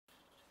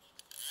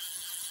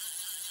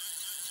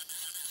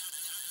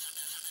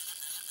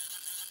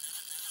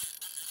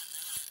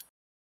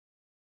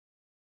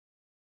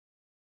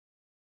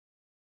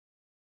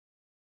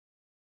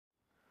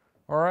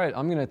All right,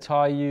 I'm going to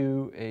tie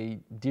you a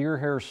deer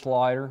hair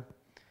slider.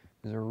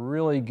 It's a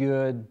really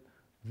good,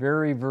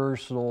 very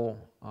versatile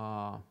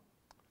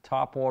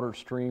topwater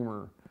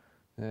streamer.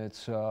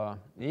 It's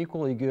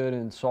equally good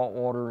in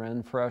saltwater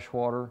and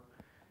freshwater.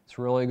 It's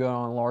really good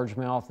on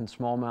largemouth and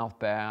smallmouth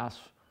bass.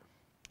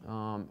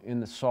 In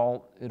the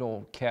salt,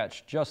 it'll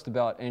catch just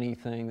about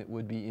anything that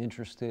would be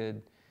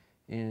interested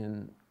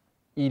in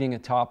eating a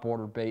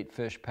topwater bait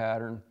fish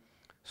pattern.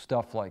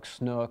 Stuff like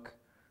snook,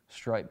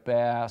 striped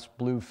bass,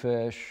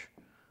 bluefish,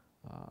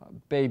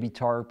 baby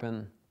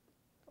tarpon,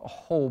 a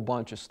whole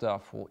bunch of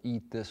stuff will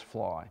eat this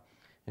fly.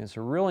 And it's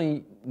a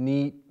really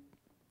neat,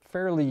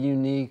 fairly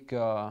unique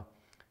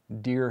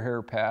deer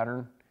hair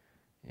pattern.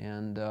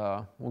 And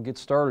we'll get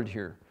started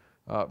here.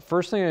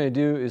 First thing I'm going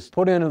to do is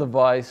put into the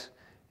vise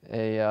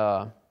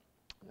an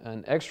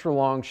extra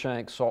long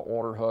shank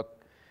saltwater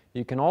hook.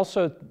 You can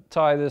also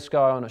tie this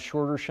guy on a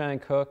shorter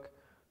shank hook.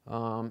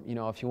 You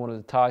know, if you wanted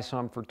to tie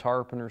some for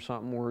tarpon or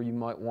something where you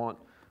might want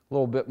a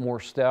little bit more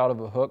stout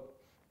of a hook,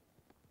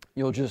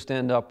 you'll just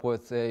end up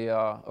with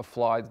a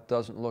fly that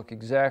doesn't look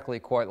exactly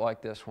quite like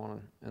this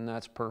one, and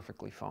that's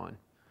perfectly fine.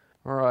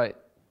 All right,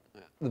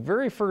 the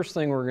very first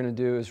thing we're going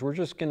to do is we're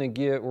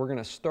going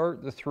to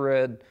start the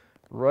thread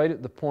right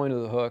at the point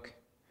of the hook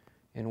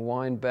and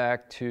wind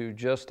back to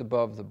just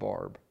above the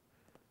barb.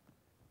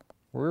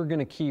 We're going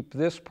to keep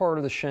this part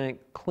of the shank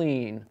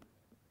clean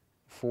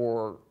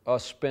for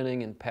us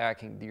spinning and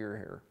packing deer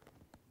hair.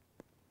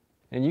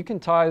 And you can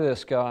tie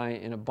this guy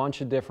in a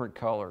bunch of different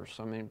colors.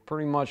 I mean,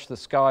 pretty much the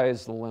sky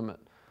is the limit.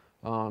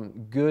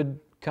 Good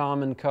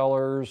common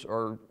colors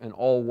are an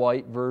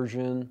all-white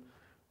version,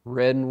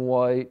 red and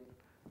white,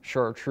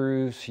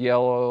 chartreuse,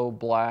 yellow,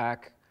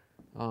 black.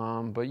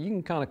 But you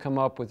can kind of come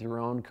up with your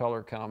own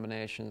color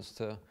combinations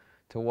to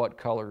what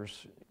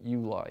colors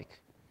you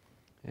like.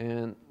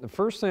 And the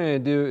first thing I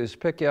do is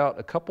pick out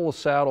a couple of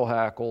saddle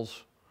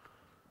hackles.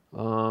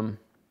 You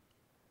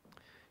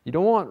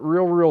don't want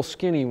real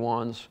skinny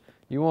ones.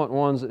 You want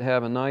ones that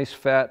have a nice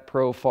fat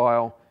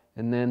profile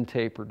and then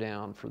taper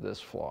down for this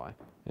fly.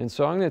 And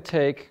so I'm going to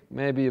take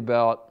maybe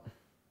about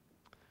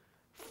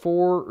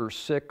 4 or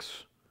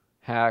 6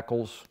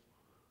 hackles.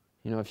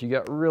 You know, if you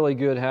got really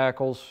good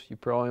hackles, you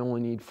probably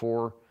only need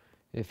 4.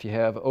 If you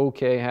have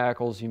okay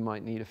hackles, you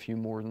might need a few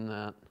more than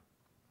that.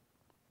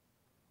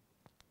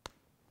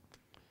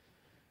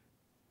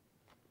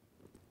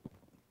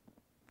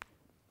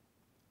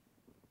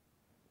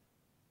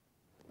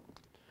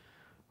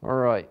 All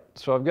right,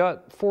 so I've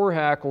got 4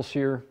 hackles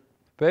here.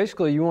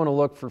 Basically, you want to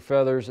look for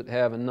feathers that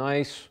have a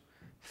nice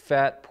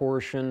fat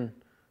portion,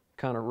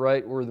 kind of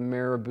right where the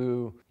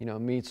marabou, you know,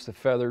 meets the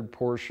feathered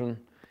portion.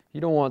 You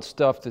don't want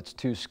stuff that's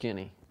too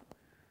skinny.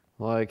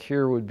 Like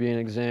here would be an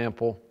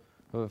example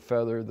of a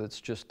feather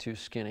that's just too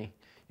skinny.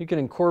 You can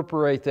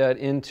incorporate that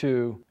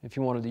into, if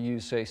you wanted to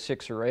use, say,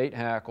 6 or 8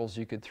 hackles,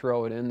 you could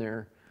throw it in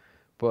there.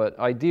 But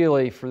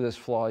ideally for this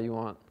fly, you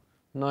want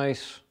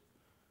nice,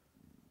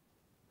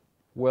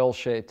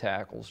 well-shaped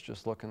hackles,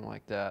 just looking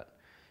like that.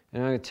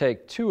 And I'm going to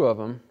take 2 of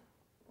them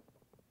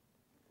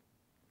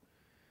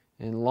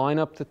and line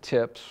up the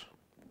tips.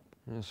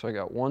 And so I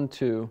got 1,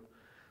 2,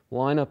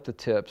 line up the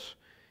tips.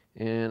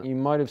 And you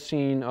might have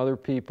seen other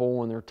people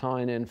when they're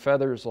tying in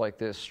feathers like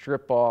this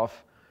strip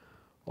off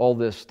all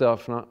this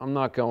stuff. And I'm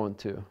not going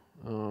to.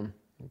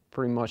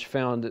 Pretty much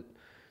found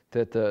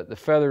that the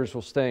feathers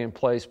will stay in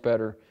place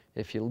better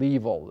if you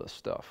leave all this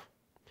stuff.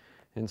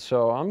 And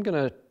so I'm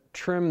going to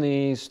trim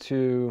these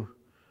to,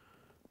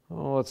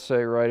 oh, let's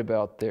say right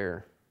about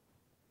there.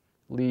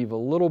 Leave a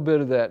little bit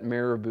of that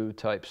marabou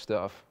type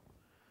stuff.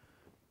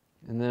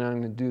 And then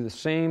I'm going to do the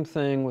same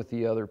thing with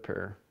the other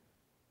pair.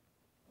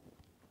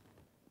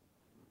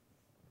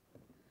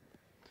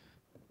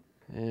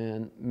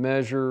 And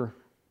measure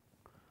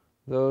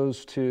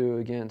those 2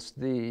 against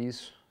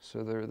these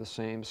so they're the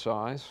same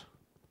size.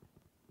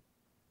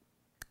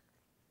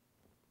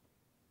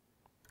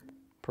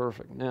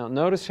 Perfect. Now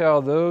notice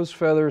how those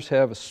feathers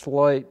have a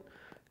slight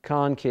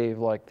concave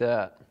like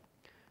that.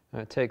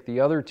 I take the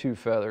other 2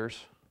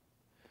 feathers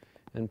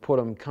and put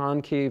them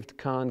concave to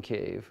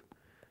concave,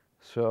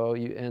 so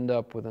you end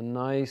up with a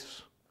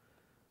nice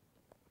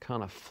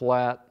kind of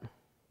flat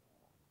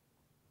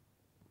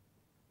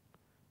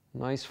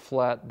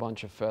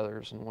bunch of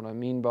feathers. And what I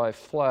mean by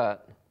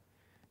flat,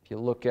 if you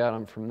look at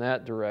them from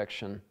that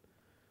direction,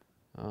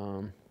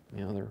 you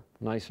know, they're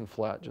nice and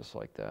flat just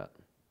like that.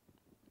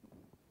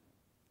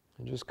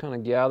 And just kind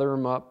of gather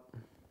them up.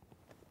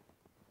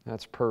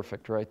 That's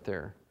perfect right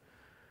there.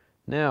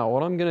 Now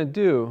what I'm going to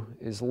do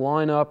is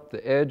line up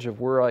the edge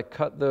of where I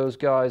cut those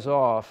guys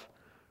off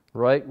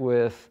right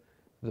with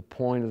the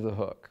point of the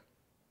hook,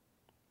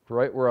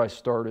 right where I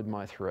started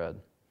my thread.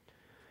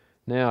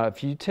 Now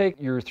if you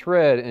take your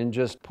thread and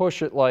just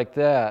push it like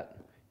that,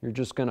 you're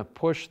just going to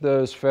push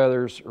those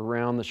feathers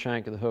around the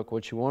shank of the hook.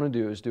 What you want to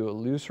do is do a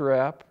loose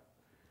wrap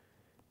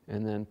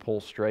and then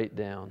pull straight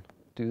down.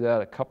 Do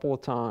that a couple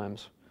of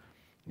times.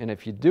 And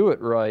if you do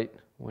it right,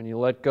 when you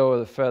let go of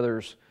the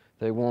feathers,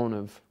 they won't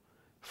have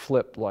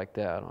flipped like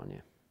that on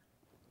you.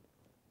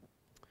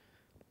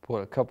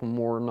 Put a couple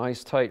more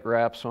nice tight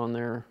wraps on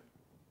there.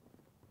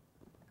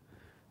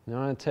 Now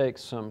I'm going to take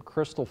some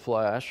crystal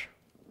flash.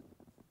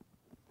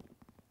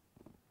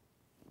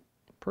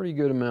 Pretty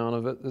good amount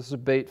of it. This is a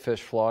bait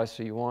fish fly,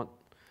 so you want,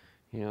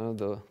 you know,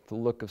 the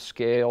look of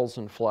scales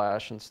and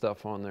flash and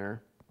stuff on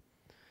there.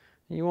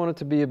 You want it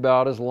to be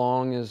about as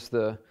long as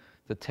the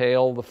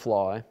tail of the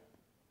fly.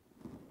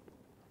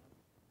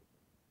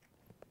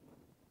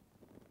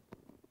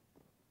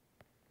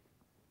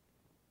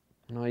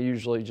 And I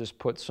usually just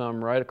put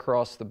some right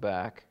across the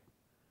back.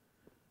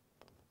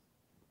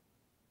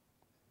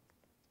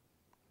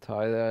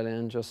 Tie that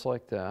in just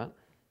like that.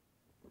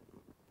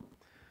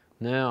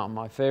 Now,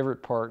 my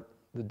favorite part,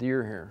 the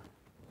deer hair.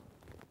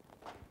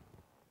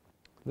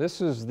 This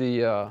is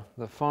the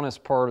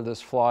funnest part of this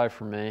fly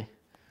for me.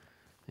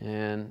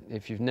 And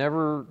if you've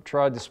never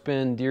tried to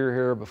spin deer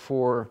hair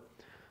before,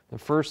 the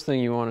first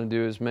thing you want to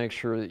do is make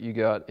sure that you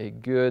got a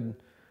good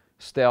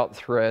stout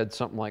thread,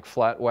 something like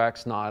flat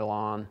wax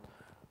nylon,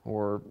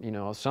 or you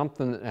know,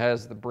 something that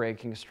has the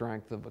breaking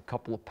strength of a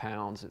couple of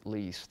pounds at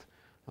least.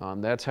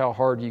 That's how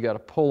hard you got to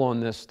pull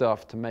on this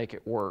stuff to make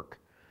it work.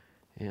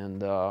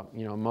 And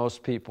you know,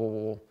 most people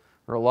will,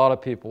 or a lot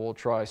of people will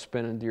try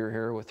spinning deer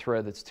hair with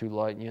thread that's too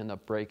light, and you end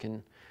up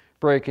breaking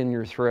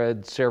your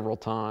thread several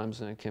times,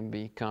 and it can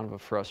be kind of a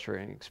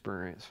frustrating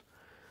experience.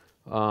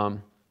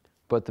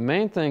 But the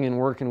main thing in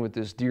working with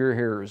this deer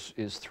hair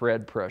is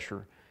thread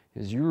pressure.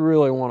 Is you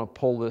really want to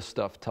pull this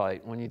stuff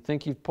tight. When you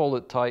think you've pulled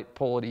it tight,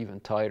 pull it even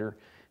tighter.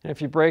 And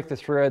if you break the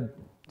thread,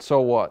 so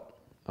what?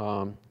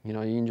 You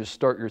know, you can just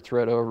start your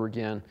thread over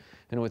again.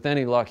 And with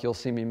any luck, you'll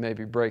see me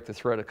maybe break the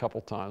thread a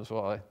couple times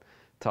while I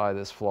tie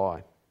this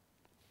fly.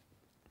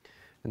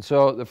 And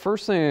so the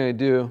first thing I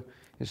do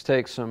is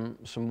take some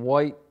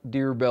white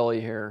deer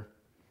belly hair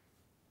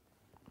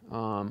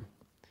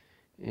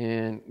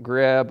and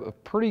grab a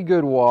pretty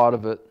good wad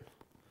of it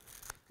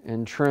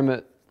and trim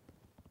it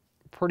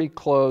pretty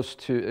close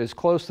to, as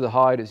close to the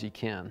hide as you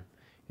can.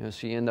 You know,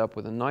 so you end up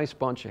with a nice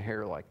bunch of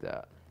hair like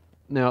that.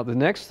 Now the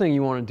next thing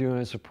you want to do, and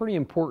it's a pretty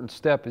important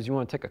step, is you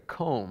want to take a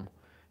comb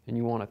and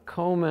you want to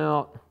comb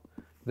out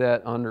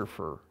that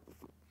underfur.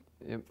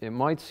 It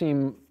might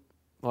seem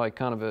like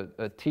kind of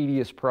a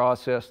tedious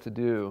process to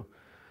do,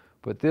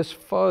 but this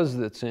fuzz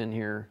that's in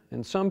here,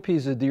 and some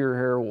pieces of deer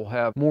hair will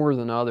have more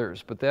than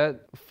others, but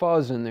that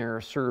fuzz in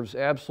there serves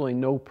absolutely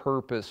no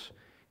purpose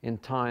in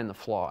tying the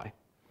fly.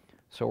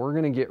 So we're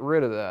going to get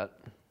rid of that.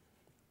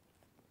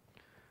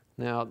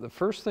 Now the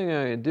first thing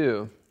I'm going to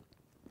do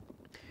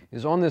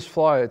is on this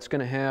fly, it's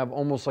going to have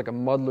almost like a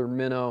muddler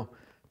minnow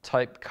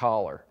type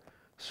collar.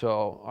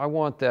 So I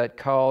want that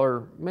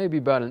collar maybe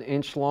about 1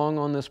 inch long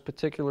on this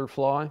particular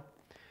fly.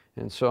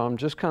 And so I'm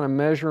just kind of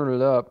measuring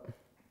it up.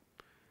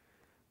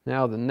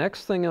 Now the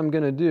next thing I'm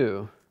going to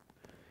do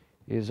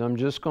is I'm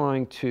just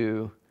going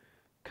to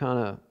kind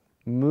of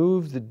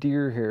move the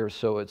deer hair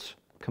so it's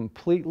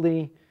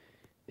completely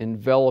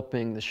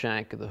enveloping the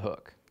shank of the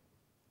hook.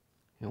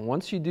 And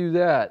once you do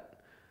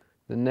that,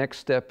 the next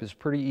step is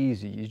pretty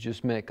easy. You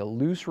just make a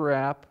loose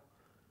wrap,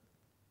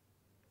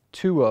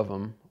 2 of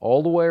them,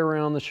 all the way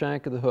around the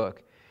shank of the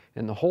hook.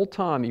 And the whole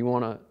time you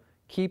want to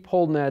keep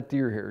holding that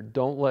deer hair.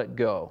 Don't let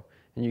go.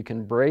 And you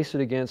can brace it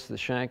against the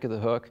shank of the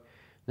hook.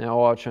 Now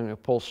watch, I'm going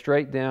to pull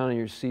straight down and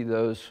you see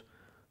those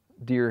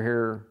deer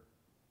hair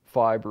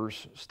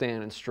fibers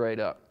standing straight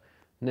up.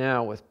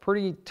 Now with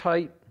pretty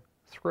tight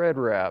thread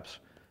wraps,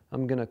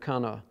 I'm going to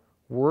kind of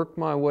work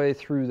my way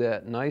through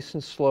that nice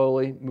and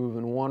slowly,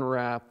 moving one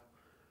wrap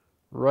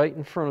right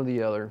in front of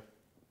the other,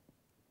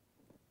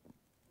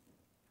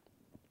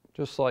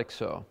 just like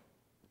so.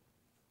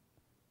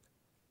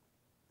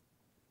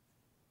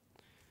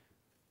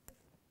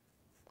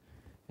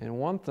 And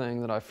one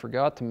thing that I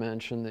forgot to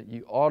mention that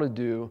you ought to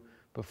do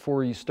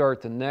before you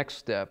start the next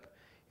step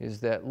is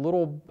that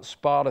little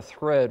spot of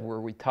thread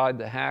where we tied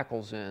the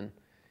hackles in,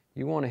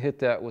 you want to hit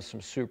that with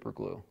some super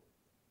glue.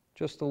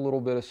 Just a little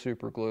bit of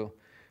super glue.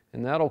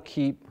 And that'll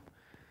keep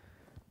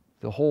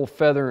the whole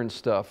feather and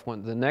stuff.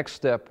 When the next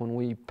step, when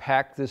we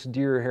pack this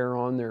deer hair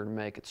on there to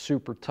make it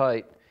super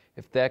tight,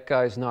 if that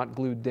guy's not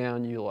glued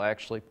down, you'll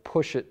actually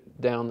push it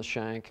down the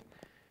shank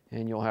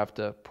and you'll have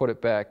to put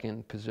it back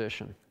in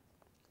position.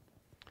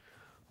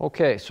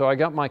 Okay, so I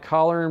got my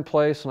collar in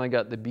place and I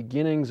got the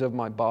beginnings of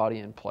my body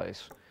in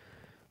place.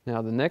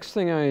 Now the next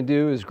thing I'm going to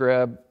do is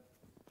grab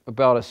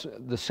about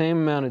the same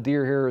amount of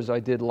deer hair as I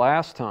did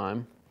last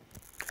time,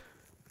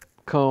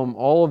 comb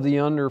all of the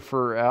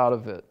underfur out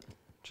of it,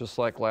 just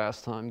like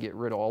last time, get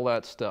rid of all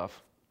that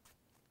stuff.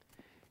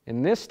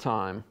 And this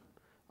time,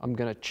 I'm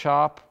going to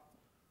chop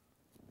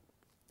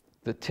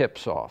the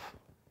tips off.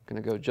 I'm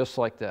going to go just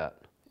like that.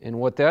 And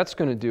what that's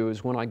going to do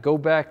is when I go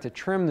back to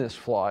trim this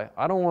fly,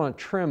 I don't want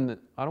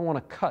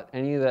to cut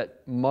any of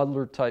that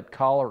muddler type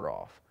collar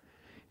off.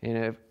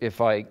 And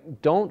if I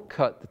don't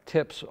cut the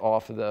tips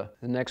off of the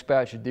next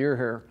batch of deer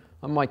hair,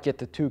 I might get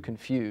the two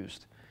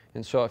confused.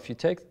 And so if you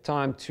take the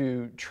time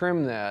to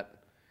trim that,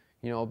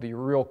 you know, it'll be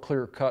real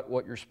clear cut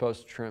what you're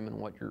supposed to trim and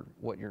what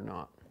you're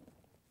not.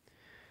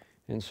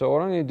 And so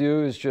what I'm going to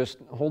do is just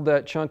hold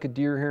that chunk of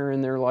deer hair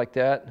in there like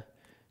that,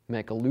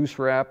 make a loose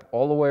wrap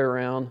all the way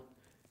around,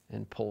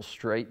 and pull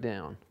straight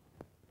down.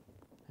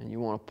 And you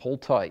want to pull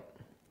tight.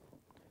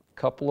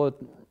 Couple of,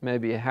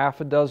 maybe a half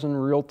a dozen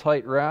real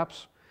tight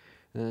wraps.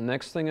 And the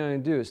next thing I'm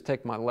going to do is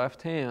take my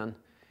left hand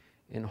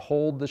and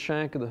hold the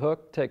shank of the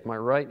hook, take my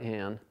right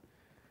hand,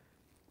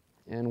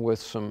 and with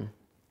some,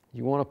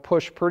 you want to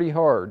push pretty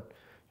hard.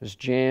 Just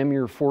jam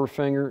your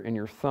forefinger and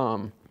your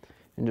thumb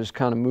and just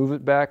kind of move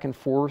it back and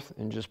forth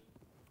and just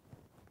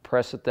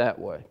press it that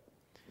way.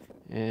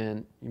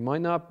 And you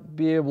might not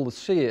be able to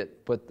see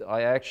it, but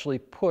I actually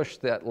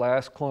pushed that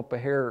last clump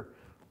of hair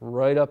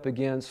right up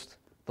against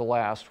the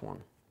last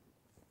one.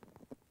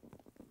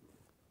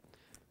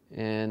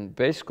 And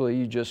basically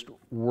you just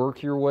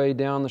work your way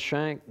down the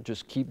shank,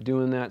 just keep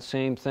doing that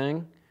same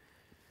thing,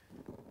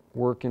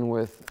 working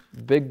with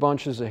big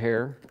bunches of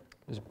hair,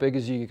 as big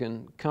as you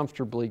can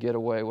comfortably get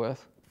away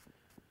with.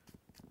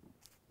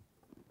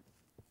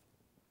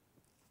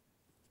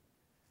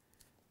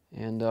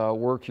 And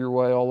work your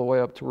way all the way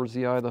up towards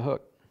the eye of the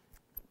hook.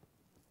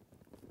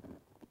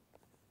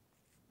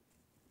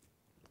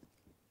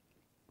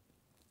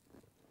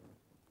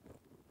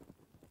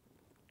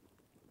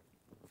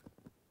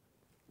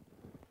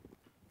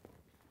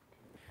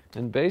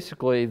 And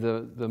basically,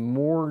 the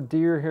more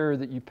deer hair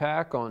that you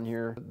pack on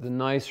here, the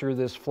nicer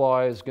this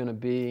fly is going to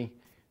be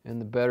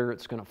and the better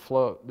it's going to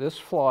float. This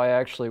fly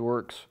actually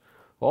works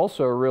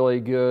also really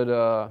good,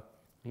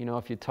 you know,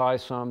 if you tie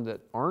some that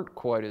aren't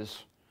quite as,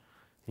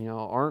 you know,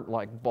 aren't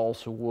like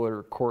balsa wood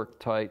or cork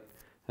tight.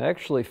 They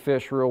actually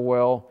fish real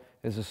well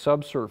as a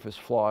subsurface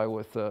fly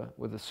with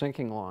a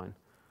sinking line.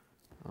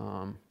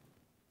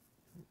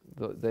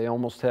 They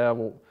almost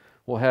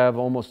will have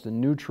almost a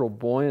neutral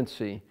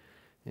buoyancy,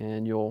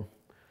 and you'll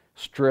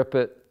strip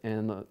it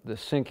and the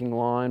sinking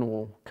line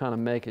will kind of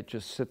make it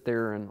just sit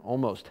there and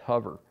almost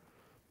hover,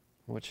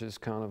 which is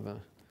kind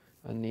of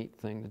a neat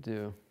thing to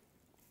do.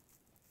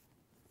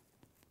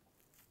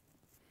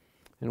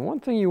 And one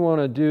thing you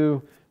want to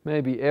do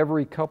maybe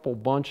every couple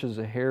bunches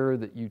of hair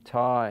that you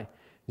tie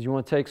is you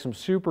want to take some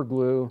super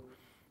glue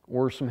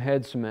or some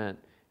head cement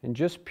and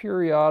just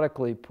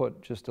periodically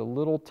put just a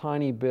little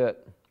tiny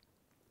bit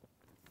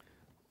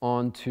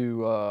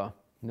onto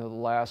you know, the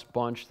last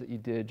bunch that you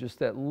did, just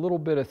that little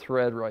bit of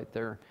thread right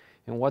there.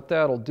 And what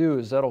that'll do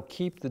is that'll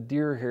keep the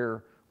deer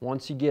hair,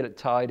 once you get it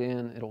tied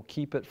in, it'll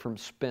keep it from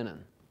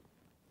spinning.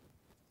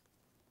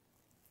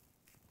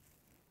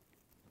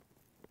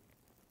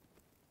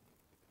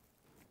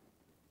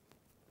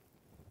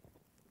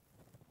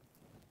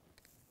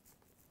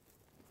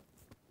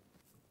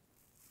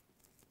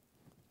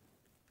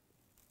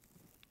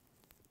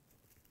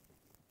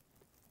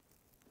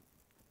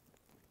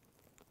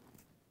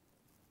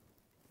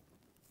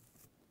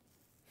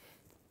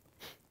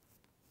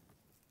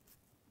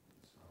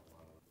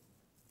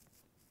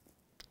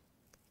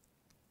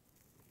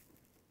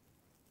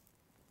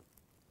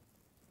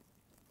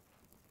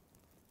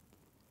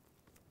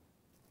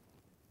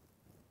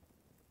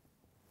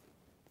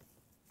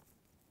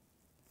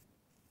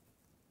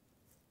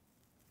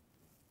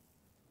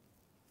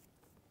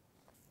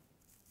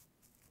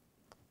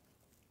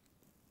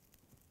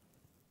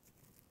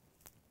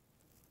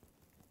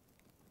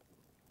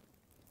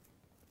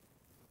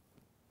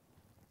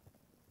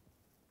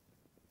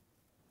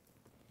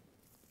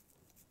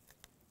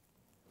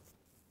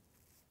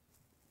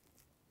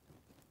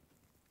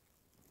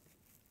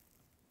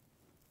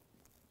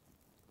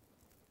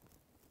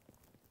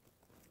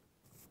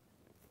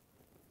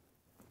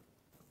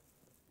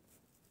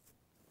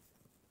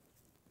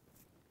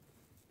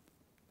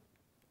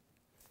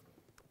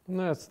 And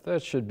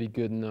that should be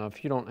good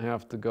enough. You don't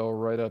have to go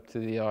right up to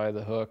the eye of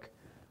the hook.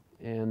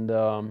 And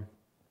I'm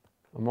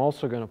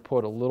also going to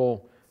put a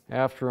little,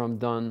 after I'm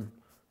done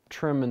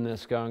trimming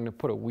this guy, I'm going to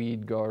put a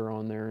weed guard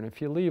on there. And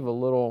if you leave a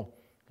little,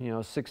 you know,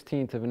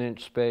 1/16 of an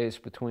inch space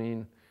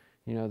between,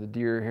 you know, the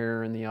deer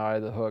hair and the eye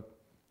of the hook,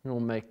 it'll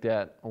make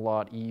that a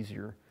lot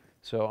easier.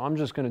 So I'm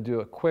just going to do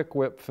a quick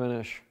whip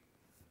finish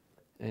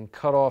and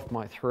cut off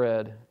my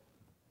thread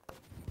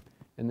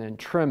and then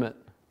trim it,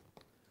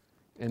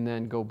 and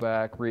then go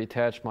back,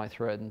 reattach my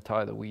thread, and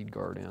tie the weed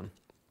guard in.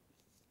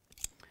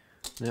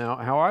 Now,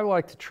 how I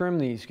like to trim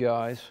these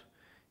guys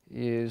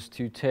is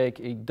to take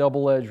a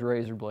double-edged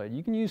razor blade.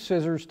 You can use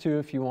scissors too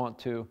if you want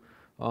to.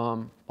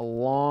 A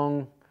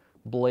long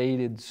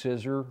bladed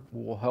scissor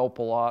will help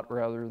a lot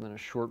rather than a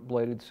short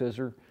bladed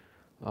scissor.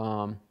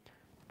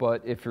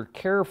 But if you're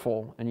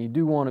careful, and you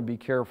do want to be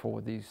careful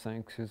with these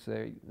things because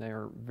they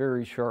are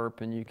very sharp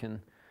and you can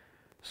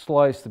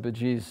slice the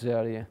bejesus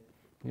out of you.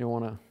 You don't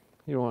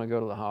want to go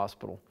to the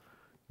hospital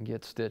and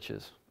get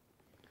stitches.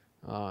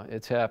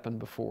 It's happened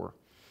before.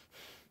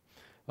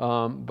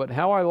 But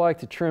how I like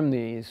to trim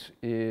these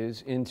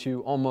is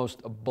into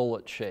almost a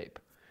bullet shape,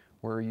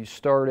 where you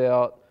start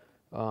out,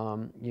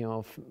 you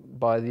know,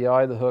 by the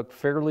eye of the hook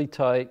fairly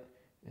tight,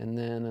 and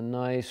then a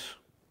nice,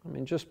 I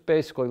mean, just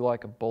basically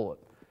like a bullet.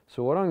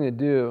 So what I'm going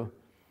to do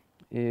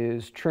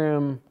is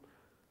trim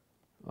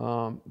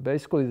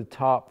basically the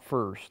top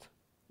first,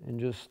 and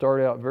just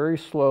start out very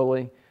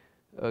slowly.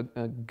 A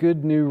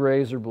good new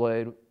razor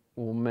blade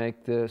will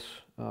make this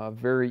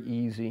very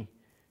easy.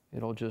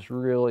 It'll just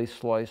really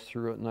slice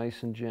through it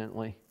nice and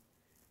gently.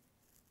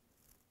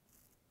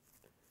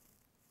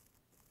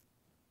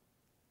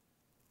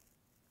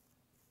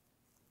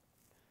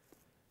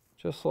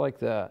 Just like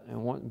that.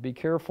 And be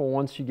careful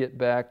once you get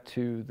back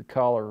to the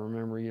collar.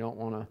 Remember, you don't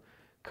want to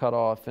cut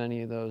off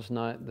any of those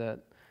the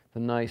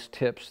nice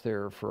tips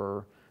there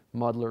for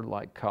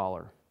muddler-like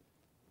collar.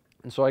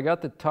 And so I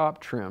got the top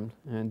trimmed,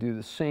 and do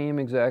the same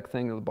exact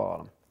thing to the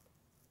bottom.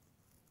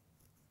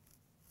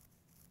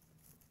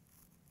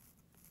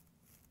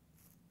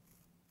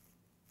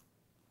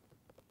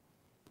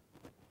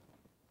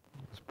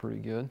 That's pretty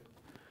good.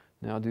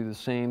 Now do the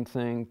same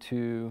thing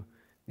to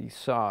the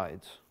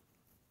sides.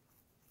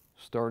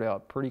 Start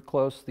out pretty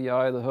close to the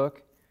eye of the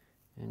hook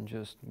and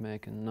just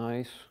make a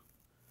nice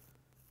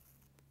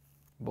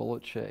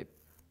bullet shape.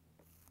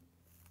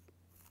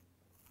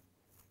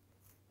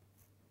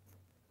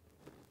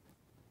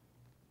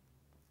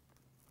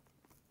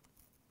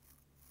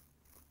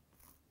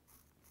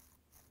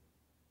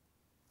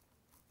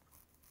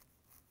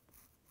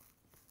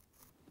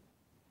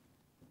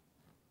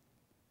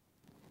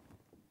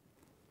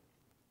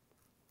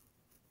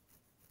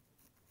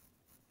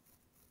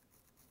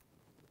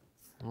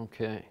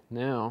 Okay,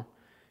 now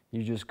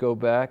you just go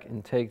back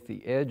and take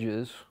the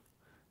edges.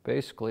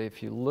 Basically,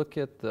 if you look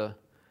at the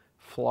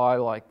fly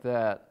like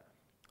that,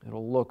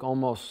 it'll look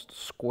almost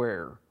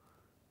square.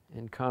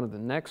 And kind of the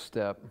next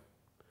step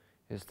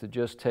is to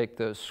just take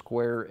those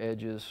square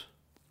edges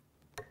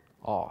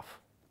off.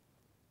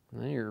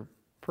 And then you're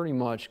pretty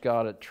much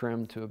got it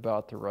trimmed to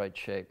about the right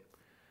shape.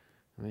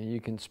 I mean,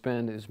 you can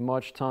spend as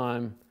much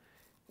time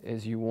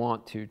as you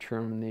want to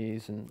trimming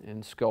these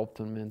and sculpt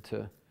them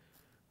into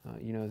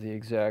you know, the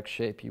exact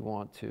shape you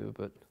want to,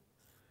 but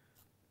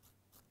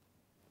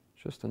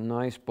just a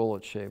nice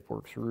bullet shape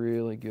works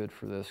really good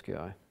for this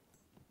guy.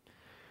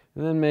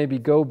 And then maybe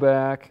go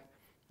back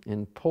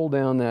and pull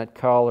down that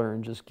collar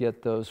and just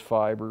get those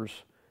fibers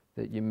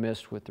that you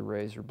missed with the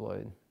razor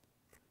blade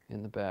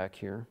in the back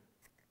here.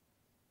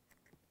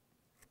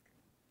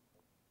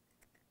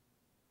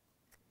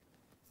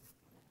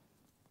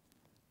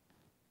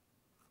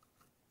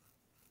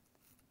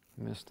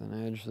 Missed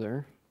an edge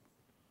there.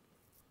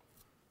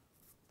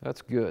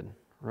 That's good,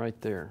 right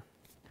there.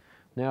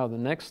 Now the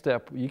next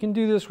step, you can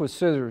do this with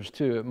scissors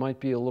too. It might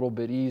be a little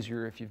bit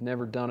easier if you've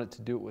never done it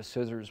to do it with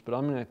scissors, but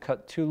I'm going to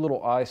cut two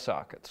little eye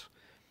sockets.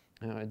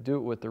 And I do it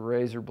with the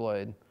razor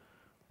blade.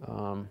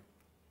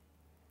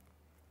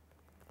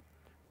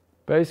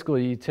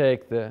 Basically, you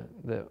take the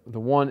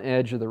one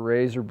edge of the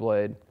razor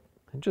blade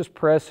and just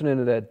press it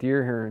into that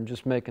deer hair and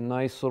just make a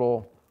nice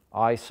little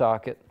eye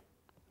socket.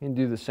 You can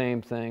do the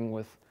same thing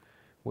with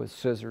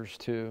scissors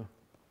too.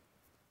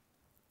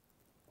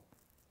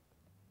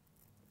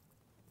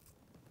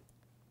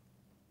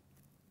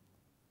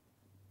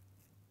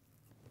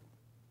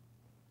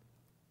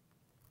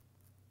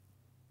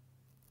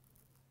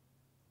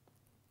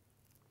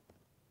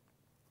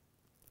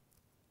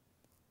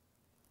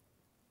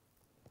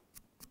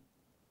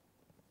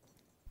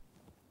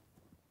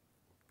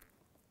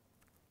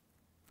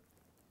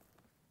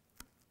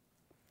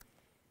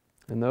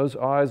 And those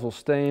eyes will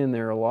stay in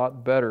there a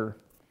lot better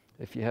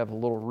if you have a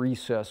little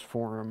recess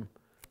for them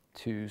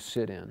to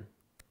sit in.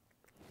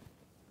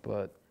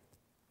 But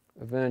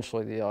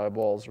eventually the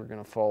eyeballs are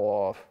going to fall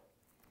off.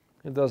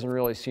 It doesn't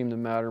really seem to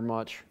matter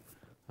much.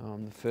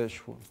 The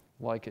fish will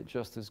like it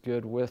just as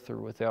good with or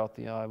without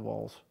the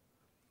eyeballs.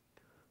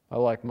 I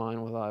like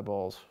mine with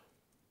eyeballs.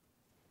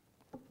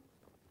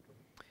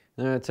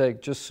 Then I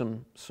take just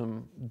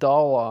some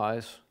doll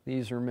eyes.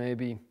 These are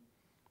maybe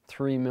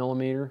 3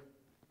 millimeter.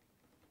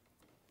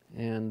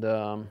 And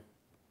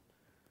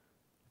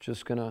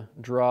just going to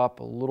drop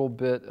a little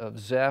bit of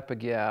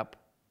Zap-A-Gap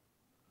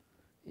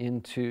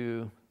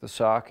into the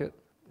socket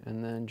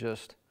and then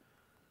just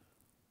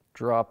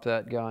drop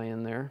that guy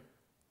in there.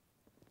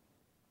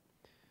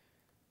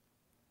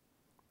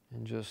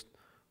 And just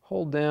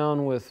hold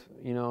down with,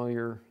 you know,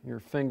 your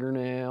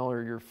fingernail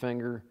or your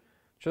finger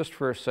just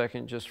for a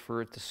second, just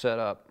for it to set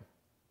up.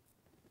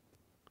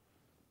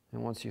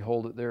 And once you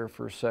hold it there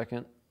for a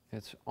second,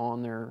 it's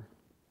on there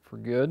for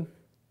good.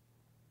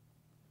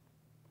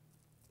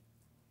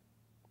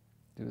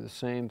 Do the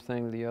same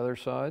thing to the other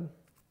side.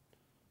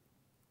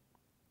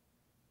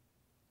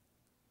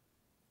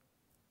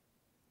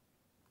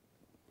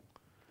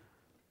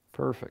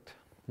 Perfect.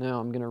 Now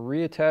I'm going to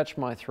reattach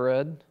my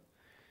thread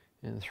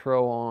and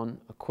throw on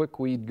a quick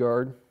weed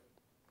guard.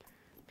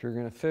 If you're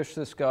going to fish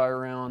this guy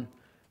around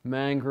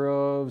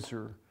mangroves,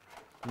 or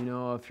you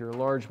know, if you're a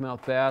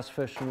largemouth bass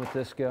fishing with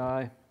this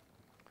guy,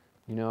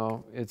 you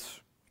know,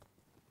 it's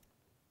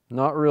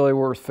not really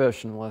worth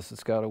fishing unless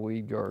it's got a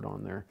weed guard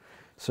on there.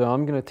 So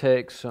I'm going to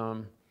take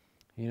some,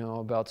 you know,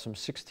 about some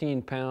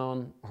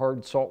 16-pound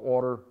hard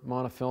saltwater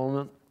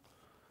monofilament.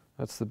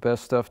 That's the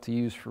best stuff to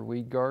use for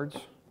weed guards.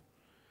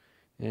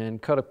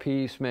 And cut a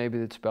piece maybe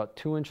that's about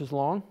 2 inches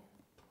long.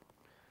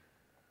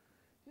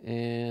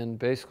 And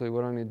basically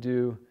what I'm going to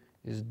do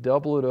is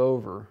double it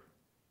over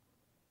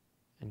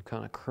and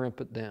kind of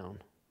crimp it down.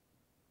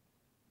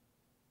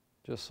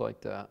 Just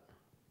like that.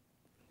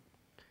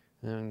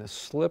 And I'm going to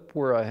slip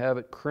where I have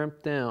it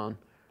crimped down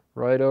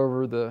right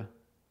over the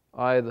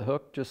eye of the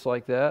hook, just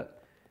like that.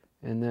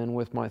 And then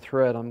with my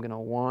thread, I'm going to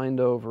wind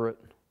over it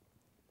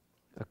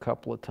a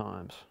couple of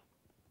times.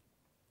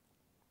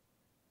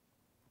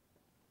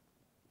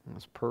 And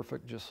that's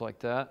perfect, just like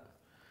that.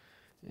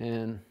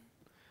 And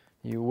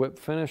you whip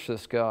finish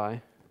this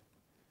guy,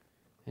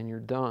 and you're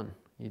done.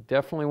 You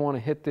definitely want to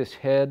hit this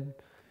head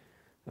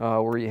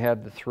where you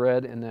have the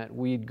thread and that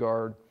weed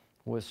guard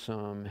with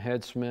some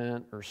head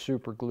cement or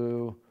super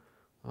glue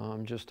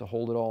just to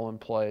hold it all in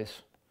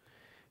place.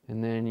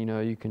 And then, you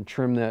know, you can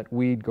trim that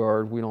weed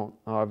guard. We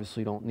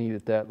obviously don't need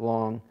it that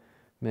long.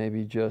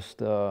 Maybe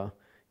just, you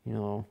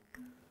know,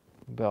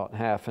 about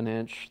 1/2 an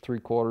inch,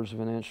 3/4 of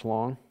an inch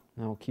long.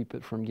 That'll keep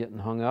it from getting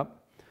hung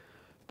up.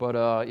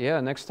 But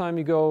yeah, next time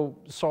you go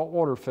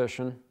saltwater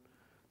fishing,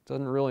 it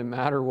doesn't really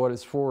matter what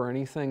it's for.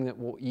 Anything that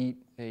will eat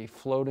a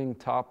floating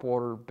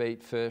topwater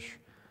bait fish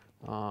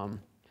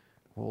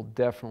will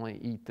definitely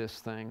eat this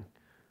thing.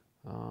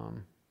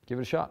 Give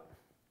it a shot.